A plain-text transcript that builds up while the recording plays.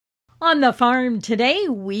On the farm today,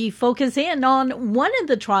 we focus in on one of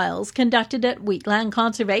the trials conducted at Wheatland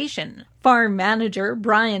Conservation. Farm manager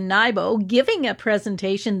Brian Nybo giving a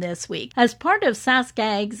presentation this week as part of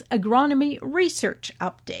SaskAg's Agronomy Research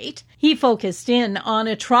Update. He focused in on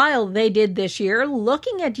a trial they did this year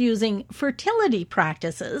looking at using fertility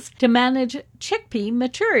practices to manage chickpea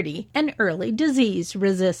maturity and early disease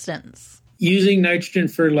resistance. Using nitrogen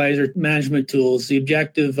fertilizer management tools, the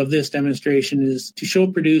objective of this demonstration is to show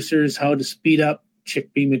producers how to speed up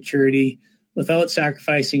chickpea maturity without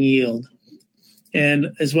sacrificing yield. And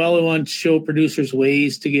as well, we want to show producers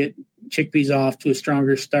ways to get chickpeas off to a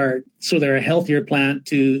stronger start so they're a healthier plant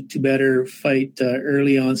to better fight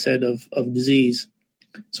early onset of disease.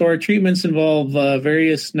 So our treatments involve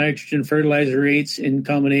various nitrogen fertilizer rates in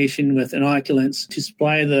combination with inoculants to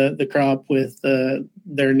supply the crop with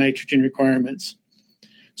their nitrogen requirements.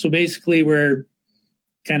 So basically, we're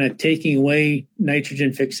kind of taking away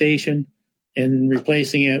nitrogen fixation and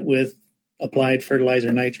replacing it with applied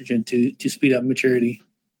fertilizer nitrogen to speed up maturity.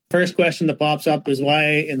 First question that pops up is,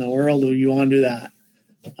 why in the world would you want to do that?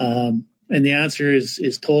 And the answer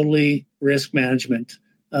is totally risk management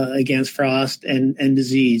against frost and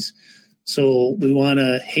disease. So we want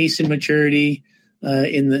to hasten maturity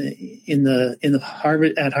in the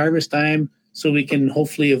harvest time, so we can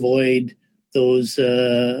hopefully avoid those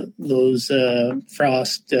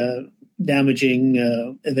frost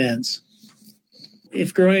damaging events.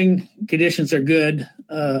 If growing conditions are good,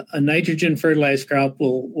 a nitrogen fertilized crop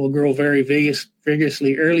will grow very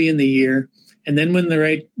vigorously early in the year, and then when the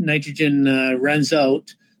right nitrogen runs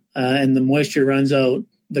out and the moisture runs out,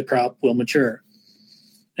 the crop will mature.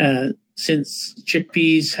 Since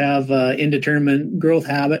chickpeas have indeterminate growth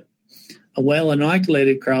habit, a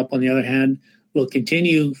well-inoculated crop, on the other hand, will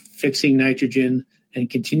continue fixing nitrogen and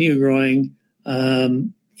continue growing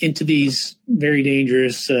into these very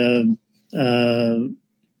dangerous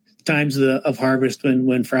times of harvest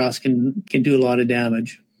when frost can do a lot of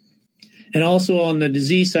damage. And also on the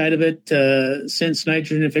disease side of it, since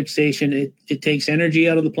nitrogen fixation, it takes energy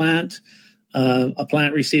out of the plant. A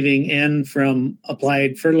plant receiving N from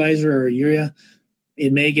applied fertilizer or urea,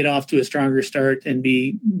 it may get off to a stronger start and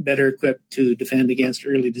be better equipped to defend against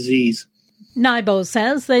early disease. Nybo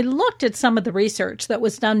says they looked at some of the research that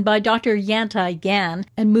was done by Dr. Yantai Gan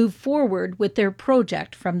and moved forward with their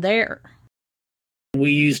project from there.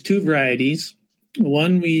 We used two varieties.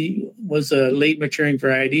 One was a late maturing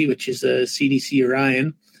variety, which is a CDC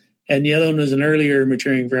Orion, and the other one was an earlier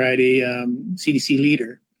maturing variety, CDC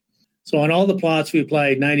Leader. So on all the plots, we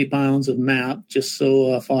applied 90 pounds of MAP just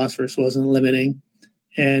so phosphorus wasn't limiting.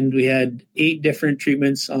 And we had 8 different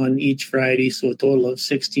treatments on each variety, so a total of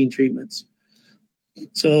 16 treatments.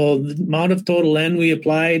 So the amount of total N we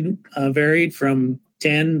applied varied from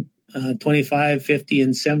 10, 25, 50,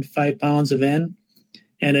 and 75 pounds of N.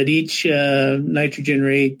 And at each nitrogen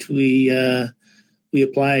rate, we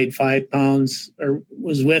applied 5 pounds, or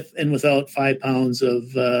was with and without 5 pounds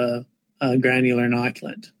of granular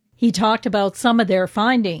inoculant. He talked about some of their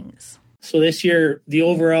findings. So this year, the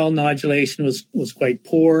overall nodulation was quite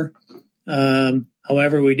poor.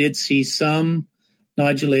 However, we did see some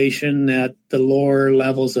nodulation at the lower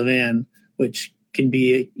levels of N, which can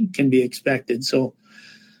be expected. So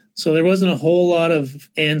there wasn't a whole lot of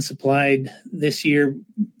N supplied this year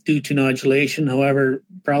due to nodulation. However,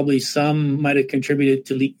 probably some might have contributed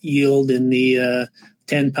to yield in the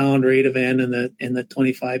 10-pound rate of N and the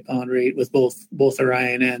 25-pound rate with both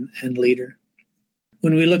Orion and Leader.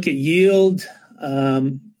 When we look at yield,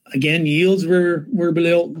 again, yields were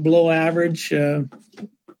below average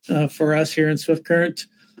for us here in Swift Current.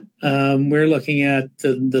 We're looking at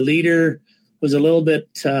the Leader was a little bit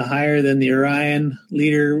higher than the Orion.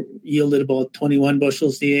 Leader yielded about 21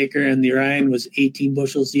 bushels the acre, and the Orion was 18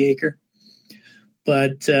 bushels the acre.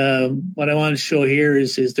 But what I want to show here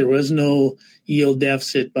is there was no yield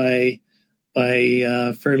deficit by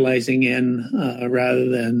fertilizing N rather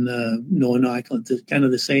than no inoculant. It's kind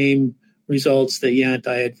of the same results that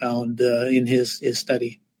Yantai had found in his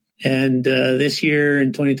study. And this year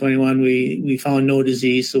in 2021, we found no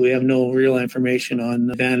disease, so we have no real information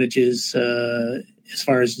on advantages as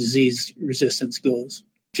far as disease resistance goes.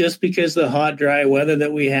 Just because of the hot, dry weather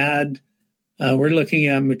that we had, we're looking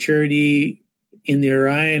at maturity in the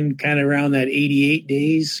Orion kind of around that 88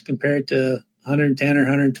 days compared to 110 or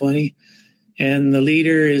 120. And the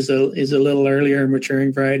Leader is a little earlier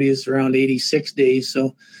maturing variety, is around 86 days.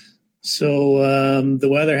 So the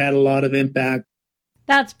weather had a lot of impact.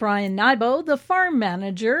 That's Brian Nybo, the farm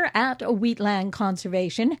manager at Wheatland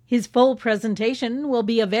Conservation. His full presentation will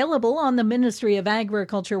be available on the Ministry of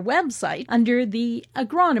Agriculture website under the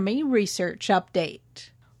Agronomy Research Update.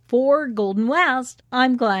 For Golden West,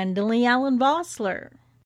 I'm Glendalee Allen Vossler.